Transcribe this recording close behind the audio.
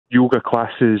yoga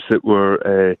classes that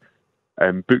were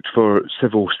booked for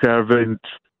civil servants.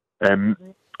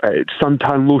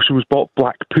 Suntan lotion was bought.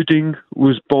 Black pudding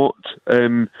was bought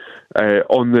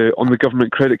on the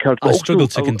government credit card. I struggle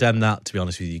to condemn that, to be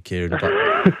honest with you, Kieran.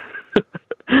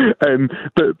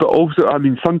 But also, I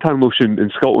mean, suntan lotion in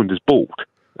Scotland is bold.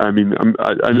 I mean,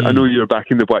 I know you're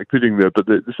backing the black pudding there, but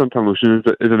the suntan lotion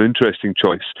is an interesting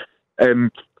choice.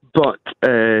 But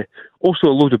also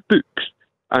a load of books,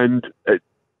 and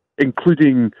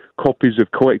including copies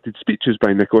of collected speeches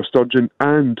by Nicola Sturgeon,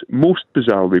 and most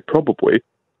bizarrely, probably,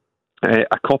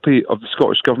 a copy of the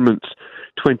Scottish Government's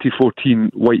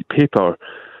 2014 White Paper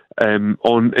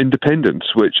on independence,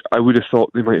 which I would have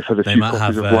thought they might have had a few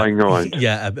copies of lying around.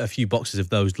 Yeah, a few boxes of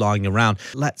those lying around.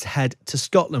 Let's head to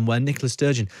Scotland, where Nicola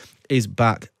Sturgeon is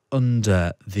back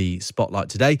under the spotlight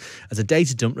today, as a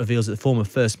data dump reveals that the former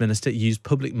First Minister used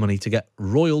public money to get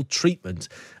royal treatment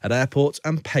at airports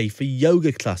and pay for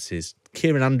yoga classes.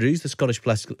 Kieran Andrews, the Scottish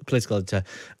political editor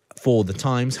for The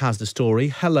Times, has the story.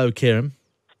 Hello, Kieran.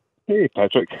 Hey,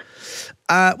 Patrick.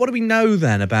 What do we know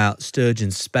then about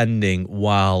Sturgeon's spending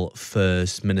while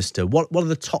First Minister? What are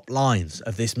the top lines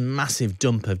of this massive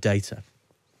dump of data?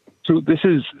 So this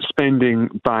is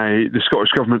spending by the Scottish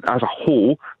Government as a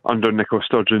whole under Nicola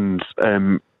Sturgeon's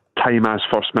time as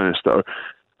First Minister.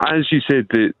 As you said,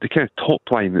 the kind of top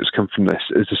line that's come from this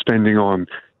is the spending on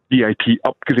VIP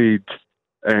upgrades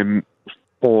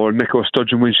for Nicola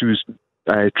Sturgeon when she was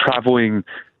travelling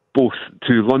both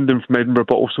to London from Edinburgh,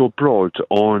 but also abroad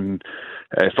on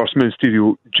First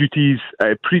Ministerial duties.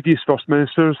 Previous First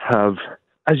Ministers have,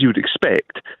 as you would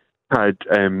expect, had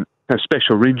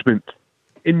special arrangements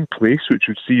in place which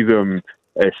would see them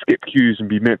skip queues and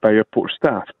be met by airport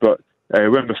staff. But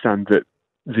we understand that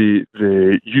the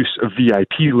use of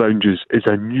VIP lounges is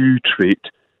a new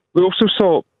trait. We also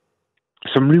saw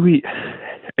some really,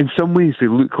 in some ways, they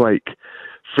look like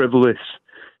frivolous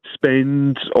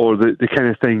spends, or the kind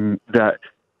of thing that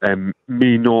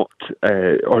may not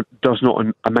or does not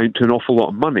amount to an awful lot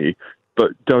of money,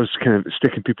 but does kind of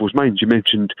stick in people's minds. You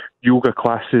mentioned yoga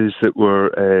classes that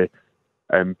were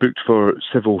booked for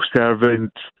civil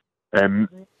servants.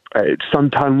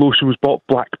 Suntan lotion was bought.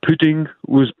 Black pudding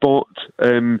was bought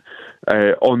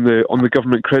on the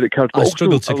government credit card. I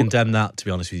struggle to condemn that, to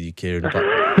be honest with you, Kieran.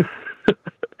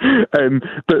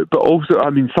 But also, I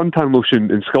mean, suntan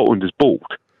lotion in Scotland is bold.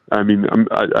 I mean,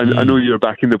 I know you're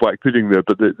backing the black pudding there,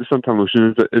 but the suntan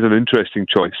lotion is an interesting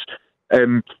choice.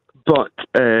 But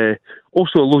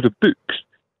also a load of books,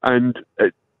 and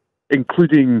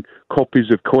including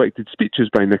copies of collected speeches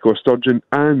by Nicola Sturgeon,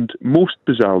 and most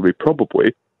bizarrely,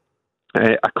 probably,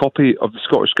 a copy of the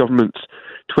Scottish Government's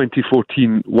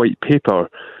 2014 White Paper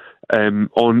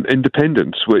on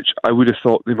independence, which I would have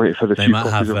thought they might have had a few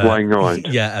copies of lying around.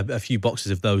 Yeah, a few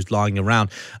boxes of those lying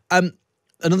around.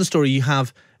 Another story you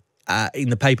have in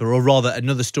the paper, or rather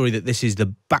another story that this is the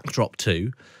backdrop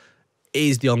to,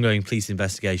 is the ongoing police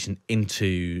investigation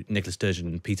into Nicola Sturgeon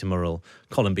and Peter Murrell,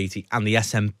 Colin Beattie, and the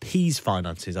SNP's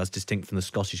finances as distinct from the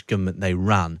Scottish Government they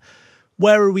ran.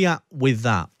 Where are we at with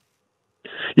that?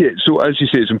 Yeah, so as you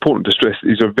say, it's important to stress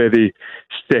these are very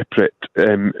separate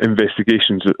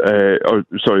investigations,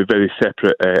 very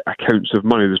separate accounts of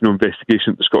money. There's no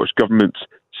investigation of the Scottish Government's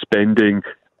spending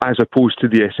as opposed to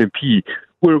the SNP,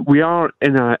 where we are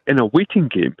in a waiting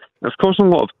game. That's causing a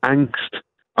lot of angst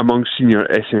among senior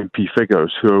SNP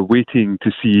figures who are waiting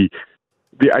to see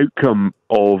the outcome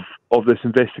of this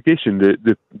investigation.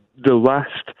 The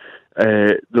last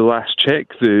check,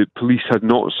 the police had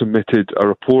not submitted a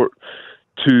report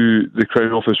to the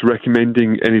Crown Office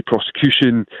recommending any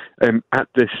prosecution at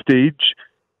this stage.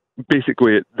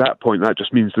 Basically, at that point, that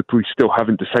just means the police still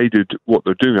haven't decided what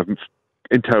they're doing, haven't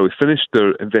entirely finished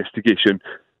their investigation.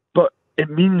 But it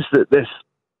means that this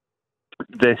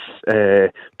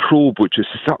probe, which has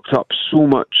sucked up so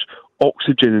much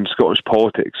oxygen in Scottish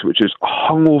politics, which has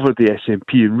hung over the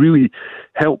SNP and really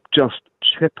helped just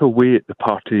chip away at the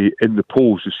party in the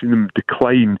polls. We've seen them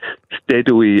decline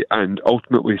steadily and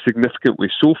ultimately significantly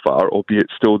so far,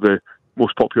 albeit still the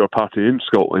most popular party in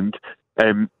Scotland,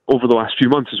 over the last few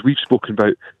months, as we've spoken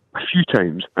about a few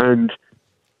times. And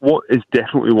what is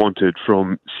definitely wanted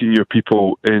from senior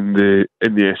people in the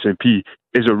SNP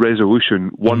is a resolution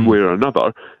one way or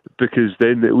another, because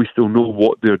then at least they'll know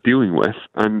what they're dealing with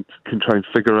and can try and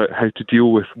figure out how to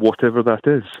deal with whatever that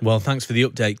is. Well, thanks for the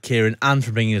update, Kieran, and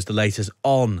for bringing us the latest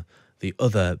on the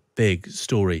other big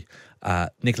story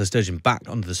Nicola Sturgeon back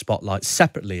under the spotlight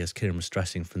separately, as Kieran was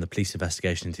stressing, from the police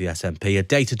investigation into the SNP. A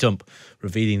data dump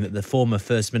revealing that the former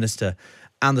First Minister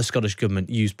and the Scottish Government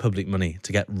used public money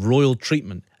to get royal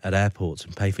treatment at airports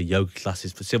and pay for yoga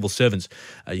classes for civil servants.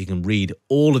 You can read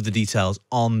all of the details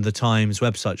on the Times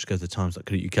website. Just go to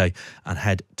thetimes.co.uk and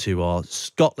head to our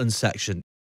Scotland section.